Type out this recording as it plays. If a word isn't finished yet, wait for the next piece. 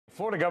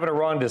Florida Governor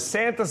Ron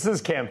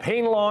DeSantis'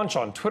 campaign launch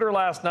on Twitter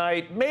last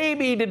night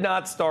maybe did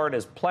not start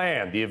as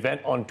planned. The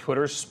event on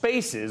Twitter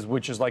Spaces,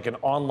 which is like an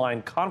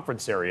online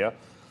conference area,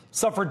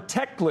 suffered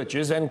tech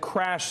glitches and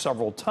crashed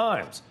several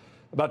times.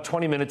 About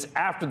 20 minutes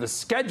after the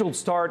scheduled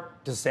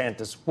start,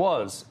 DeSantis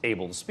was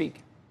able to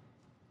speak.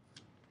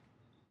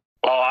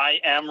 Well, I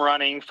am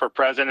running for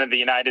president of the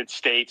United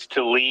States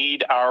to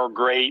lead our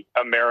great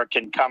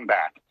American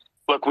comeback.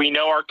 Look, we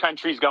know our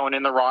country's going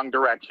in the wrong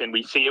direction.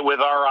 We see it with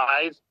our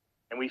eyes,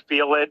 and we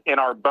feel it in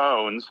our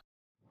bones.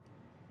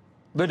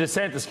 The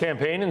DeSantis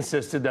campaign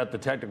insisted that the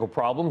technical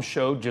problem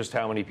showed just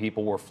how many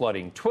people were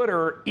flooding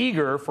Twitter,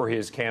 eager for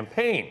his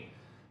campaign.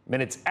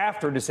 Minutes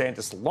after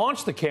DeSantis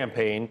launched the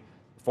campaign,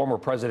 former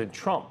President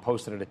Trump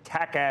posted an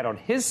attack ad on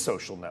his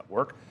social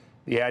network.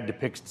 The ad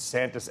depicts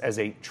DeSantis as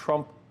a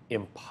Trump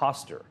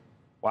imposter.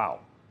 Wow.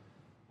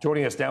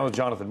 Joining us now is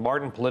Jonathan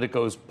Martin,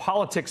 Politico's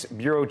politics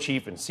bureau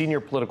chief and senior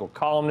political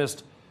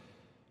columnist.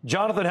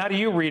 Jonathan, how do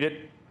you read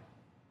it?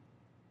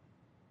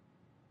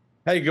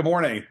 Hey, good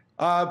morning.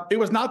 It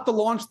was not the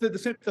launch that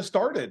DeSantis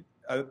started,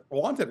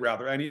 wanted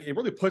rather, and it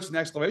really puts an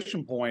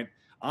exclamation point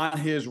on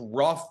his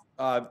rough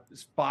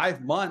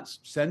 5 months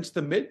since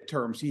the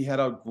midterms. He had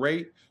a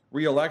great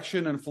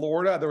reelection in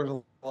Florida. There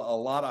was a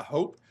lot of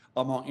hope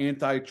among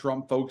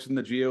anti-Trump folks in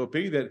the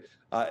GOP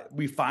that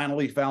we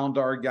finally found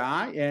our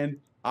guy, and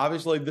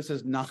obviously this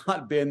has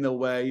not been the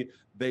way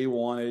they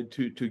wanted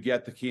to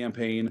get the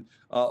campaign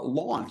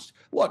launched.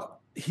 Look,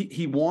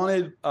 he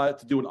wanted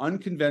to do an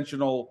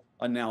unconventional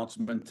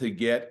announcement to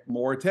get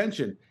more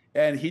attention,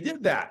 and he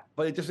did that,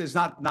 but it just is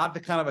not the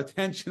kind of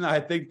attention I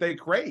think they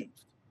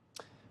craved.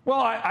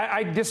 Well,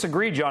 I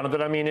disagree,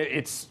 Jonathan. I mean,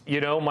 it's,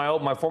 you know,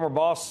 my former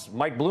boss,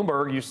 Mike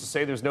Bloomberg, used to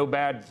say there's no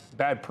bad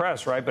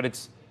press, right? But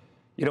it's,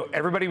 you know,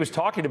 everybody was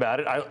talking about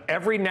it.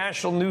 Every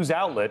national news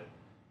outlet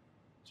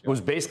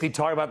was basically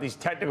talking about these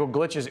technical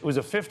glitches. It was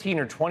a 15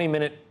 or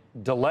 20-minute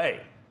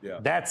delay. Yeah.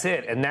 That's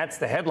it, and that's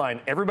the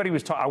headline. Everybody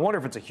was talking. I wonder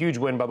if it's a huge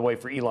win, by the way,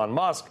 for Elon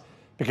Musk,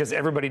 because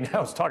everybody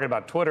now is talking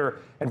about Twitter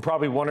and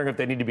probably wondering if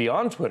they need to be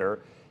on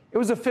Twitter. It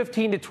was a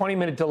 15 to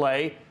 20-minute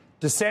delay.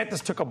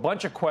 DeSantis took a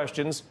bunch of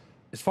questions.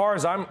 As far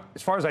as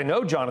I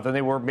know, Jonathan,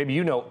 they were, maybe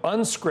you know,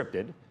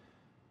 unscripted,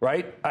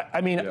 right? I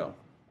mean, yeah.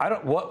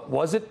 What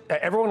was it?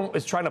 Everyone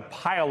is trying to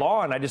pile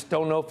on. I just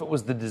don't know if it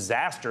was the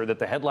disaster that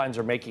the headlines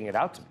are making it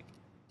out to be.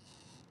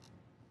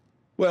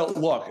 Well,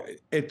 look,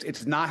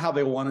 it's not how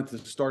they wanted to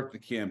start the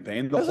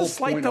campaign. It was a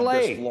slight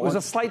delay. It was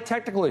a slight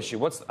technical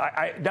issue.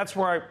 That's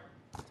where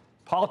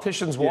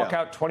politicians walk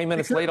out 20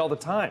 minutes late all the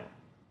time.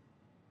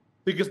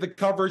 Because the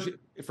coverage,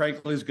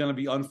 frankly, is going to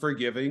be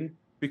unforgiving,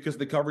 because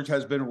the coverage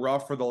has been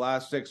rough for the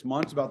last 6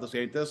 months about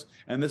DeSantis,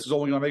 and this is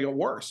only going to make it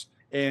worse.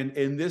 And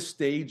in this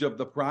stage of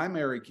the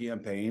primary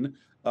campaign,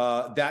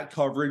 that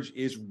coverage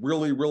is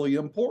really, really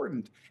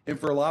important. And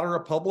for a lot of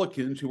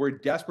Republicans who are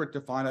desperate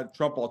to find a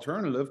Trump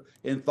alternative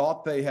and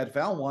thought they had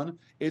found one,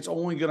 it's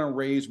only going to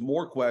raise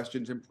more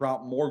questions and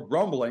prompt more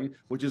grumbling,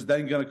 which is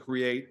then going to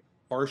create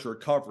harsher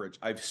coverage.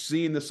 I've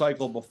seen the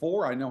cycle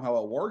before. I know how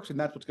it works, and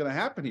that's what's going to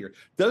happen here.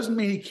 Doesn't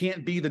mean he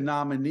can't be the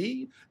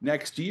nominee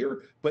next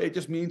year, but it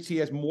just means he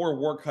has more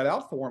work cut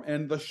out for him.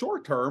 And in the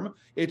short term,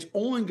 it's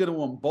only going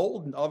to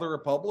embolden other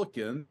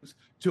Republicans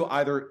to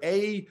either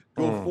A,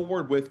 go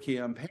forward with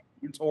campaigns,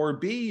 or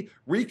B,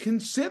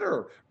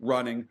 reconsider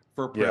running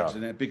for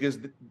president, because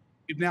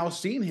we've now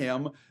seen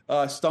him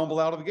stumble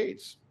out of the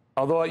gates.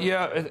 Although,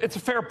 yeah, it's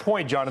a fair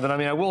point, Jonathan. I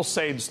mean, I will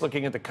say, just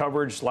looking at the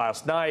coverage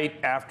last night,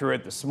 after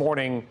it this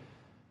morning,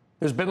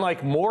 there's been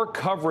like more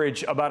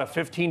coverage about a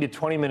 15 to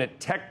 20-minute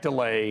tech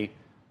delay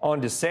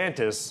on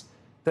DeSantis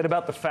than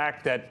about the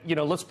fact that, you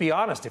know, let's be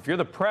honest, if you're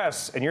the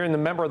press and you're in the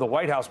member of the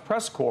White House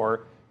press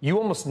corps, you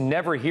almost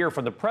never hear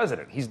from the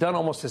president. He's done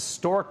almost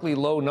historically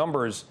low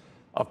numbers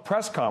of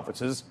press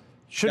conferences.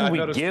 Shouldn't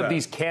we give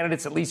these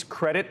candidates at least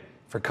credit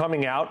for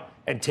coming out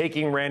and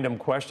taking random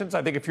questions?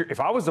 I think if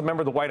I was a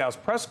member of the White House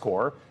press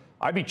corps,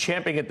 I'd be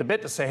champing at the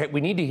bit to say, hey,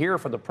 we need to hear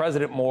from the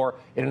president more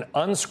in an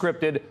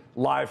unscripted,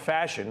 live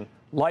fashion.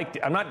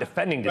 Like, I'm not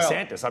defending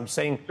DeSantis. I'm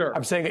saying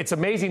it's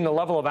amazing the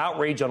level of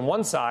outrage on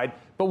one side,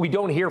 but we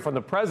don't hear from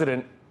the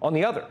president on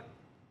the other.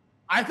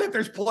 I think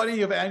there's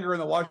plenty of anger in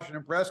the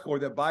Washington press corps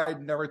that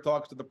Biden never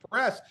talks to the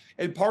press,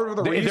 and part of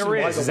the reason there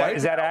is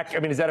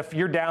if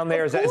you're down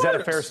there, is that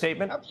a fair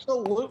statement?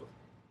 Absolutely.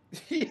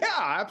 Yeah,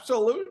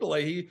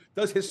 absolutely. He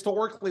does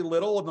historically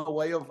little in the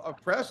way of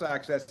press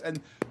access.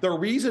 And the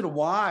reason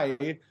why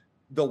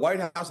the White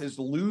House is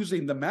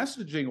losing the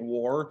messaging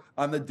war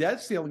on the debt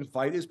ceiling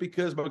fight is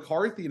because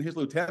McCarthy and his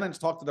lieutenants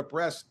talk to the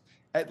press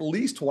at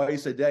least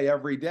twice a day,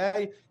 every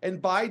day. And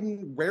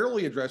Biden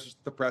rarely addresses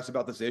the press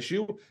about this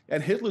issue.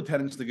 And his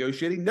lieutenants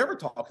negotiating never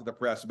talk to the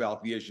press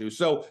about the issue.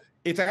 So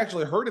it's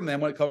actually hurting them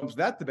when it comes to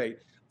that debate.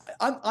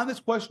 On this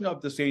question of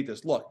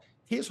DeSantis, look,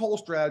 his whole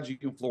strategy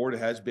in Florida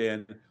has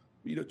been,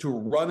 you know, to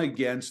run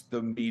against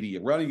the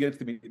media,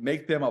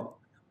 make them a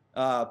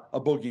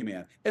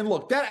boogeyman. And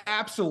look, that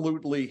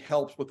absolutely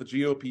helps with the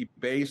GOP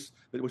base,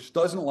 which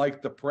doesn't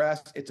like the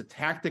press. It's a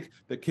tactic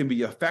that can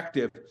be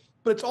effective.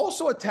 but it's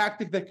also a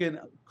tactic that can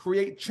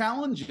create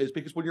challenges,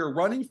 because when you're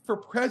running for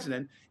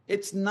president,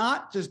 it's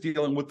not just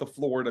dealing with the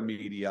Florida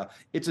media.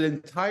 It's an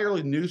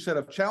entirely new set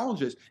of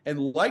challenges. And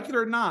like it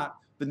or not,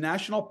 the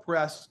national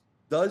press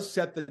does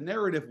set the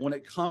narrative when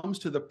it comes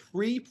to the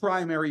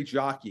pre-primary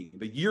jockeying,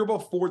 the year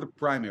before the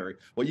primary,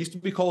 what used to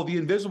be called the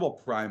invisible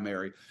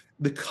primary.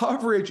 The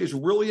coverage is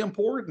really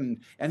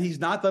important, and he's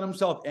not done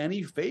himself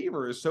any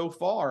favors so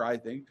far, I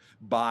think,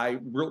 by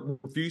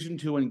refusing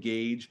to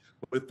engage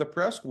with the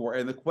press corps.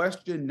 And the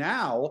question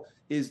now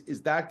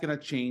is that going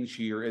to change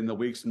here in the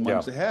weeks and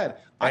months ahead?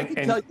 I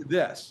can tell you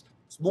this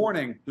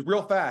morning,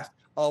 real fast,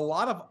 a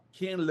lot of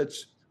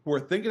candidates who are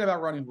thinking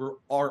about running, who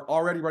are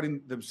already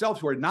running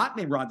themselves, who are not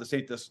named Ron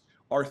DeSantis,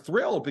 are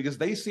thrilled because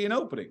they see an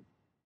opening.